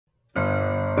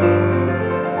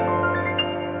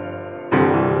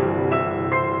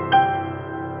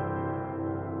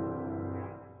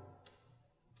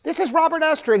is Robert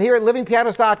Estrin here at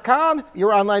livingpianist.com,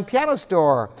 your online piano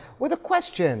store, with a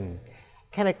question.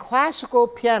 Can a classical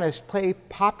pianist play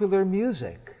popular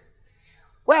music?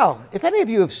 Well, if any of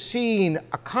you have seen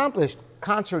accomplished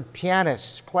concert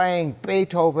pianists playing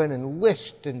Beethoven and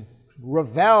Liszt and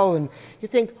Ravel, and you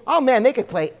think, oh man, they could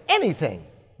play anything.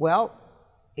 Well,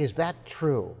 is that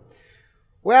true?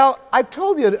 Well, I've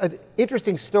told you an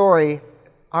interesting story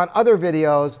on other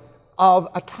videos of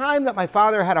a time that my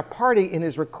father had a party in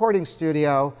his recording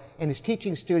studio, in his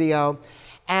teaching studio,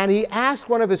 and he asked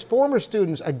one of his former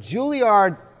students, a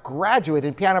Juilliard graduate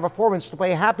in piano performance, to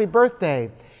play Happy Birthday,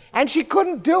 and she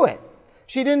couldn't do it.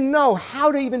 She didn't know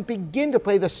how to even begin to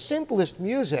play the simplest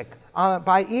music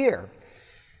by ear.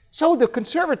 So the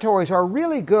conservatories are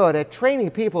really good at training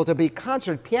people to be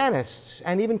concert pianists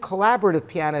and even collaborative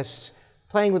pianists,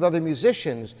 playing with other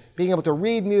musicians, being able to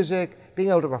read music, being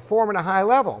able to perform at a high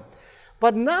level,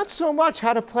 but not so much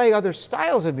how to play other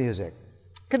styles of music.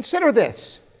 Consider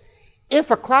this.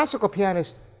 If a classical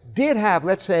pianist did have,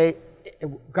 let's say,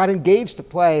 got engaged to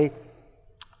play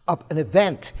an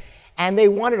event and they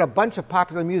wanted a bunch of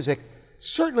popular music,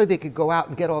 certainly they could go out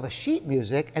and get all the sheet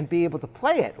music and be able to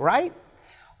play it, right?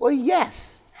 Well,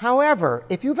 yes. However,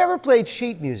 if you've ever played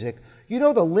sheet music, you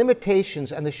know the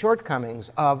limitations and the shortcomings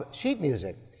of sheet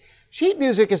music. Sheet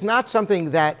music is not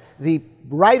something that the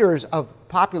writers of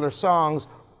popular songs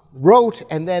wrote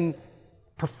and then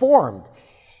performed.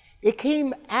 It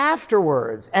came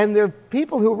afterwards, and the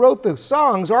people who wrote the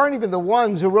songs aren't even the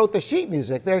ones who wrote the sheet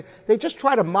music. They just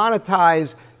try to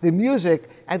monetize the music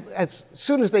as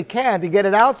soon as they can to get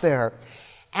it out there.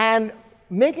 And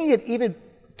making it even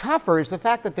tougher is the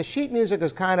fact that the sheet music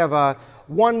is kind of a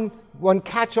one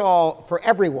catch-all for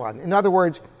everyone. In other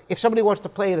words, if somebody wants to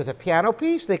play it as a piano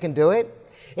piece, they can do it.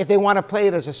 If they want to play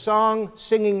it as a song,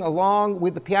 singing along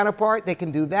with the piano part, they can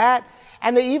do that.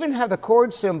 And they even have the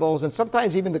chord symbols and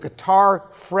sometimes even the guitar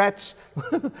frets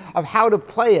of how to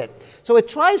play it. So it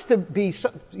tries to be,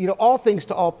 all things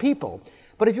to all people.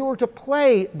 But if you were to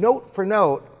play note for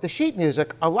note, the sheet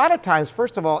music, a lot of times,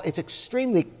 first of all, it's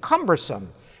extremely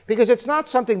cumbersome because it's not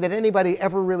something that anybody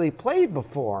ever really played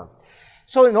before.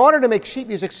 So in order to make sheet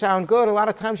music sound good, a lot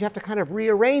of times you have to kind of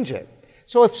rearrange it.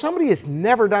 So if somebody has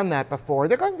never done that before,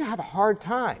 they're going to have a hard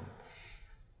time.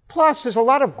 Plus, there's a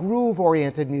lot of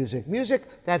groove-oriented music, music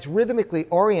that's rhythmically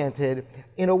oriented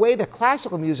in a way that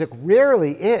classical music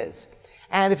rarely is.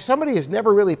 And if somebody has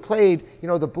never really played,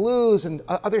 the blues and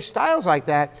other styles like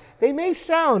that, they may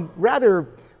sound rather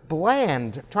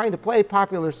bland trying to play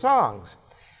popular songs.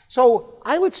 So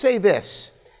I would say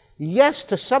this. Yes,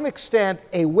 to some extent,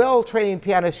 a well-trained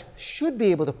pianist should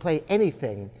be able to play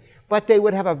anything, but they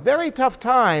would have a very tough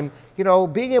time,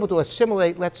 being able to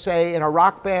assimilate, let's say, in a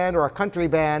rock band or a country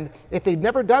band if they've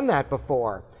never done that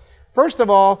before. First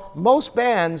of all, in most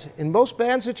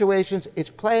band situations, it's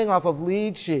playing off of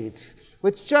lead sheets,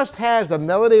 which just has the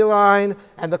melody line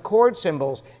and the chord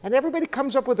symbols, and everybody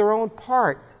comes up with their own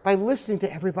part by listening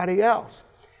to everybody else.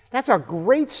 That's a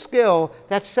great skill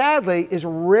that sadly is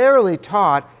rarely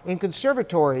taught in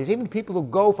conservatories. Even people who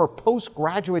go for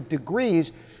postgraduate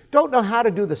degrees don't know how to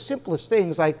do the simplest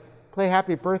things like play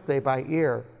Happy Birthday by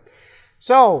ear.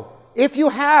 So if you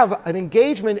have an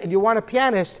engagement and you want a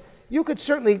pianist, you could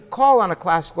certainly call on a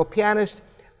classical pianist,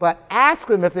 but ask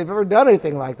them if they've ever done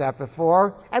anything like that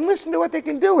before and listen to what they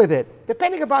can do with it.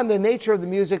 Depending upon the nature of the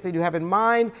music that you have in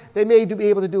mind, they may be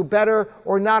able to do better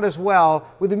or not as well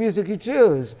with the music you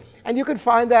choose. And you can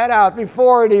find that out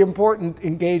before the important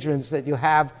engagements that you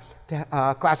have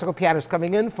classical pianists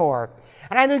coming in for.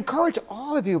 And I'd encourage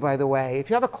all of you, by the way, if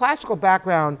you have a classical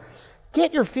background,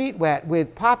 get your feet wet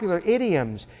with popular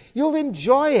idioms. You'll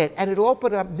enjoy it, and it'll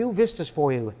open up new vistas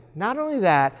for you. Not only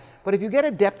that, but if you get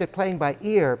adept at playing by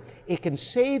ear, it can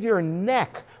save your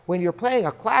neck when you're playing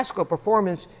a classical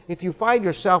performance if you find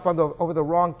yourself over the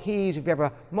wrong keys, if you have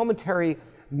a momentary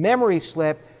memory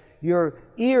slip. Your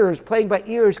ears, playing by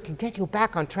ears, can get you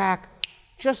back on track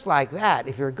just like that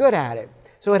if you're good at it.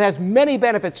 So it has many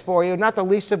benefits for you, not the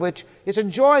least of which is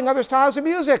enjoying other styles of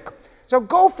music. So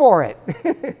go for it.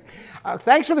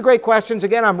 Thanks for the great questions.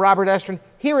 Again, I'm Robert Estrin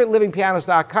here at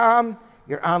livingpianist.com,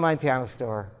 your online piano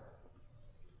store.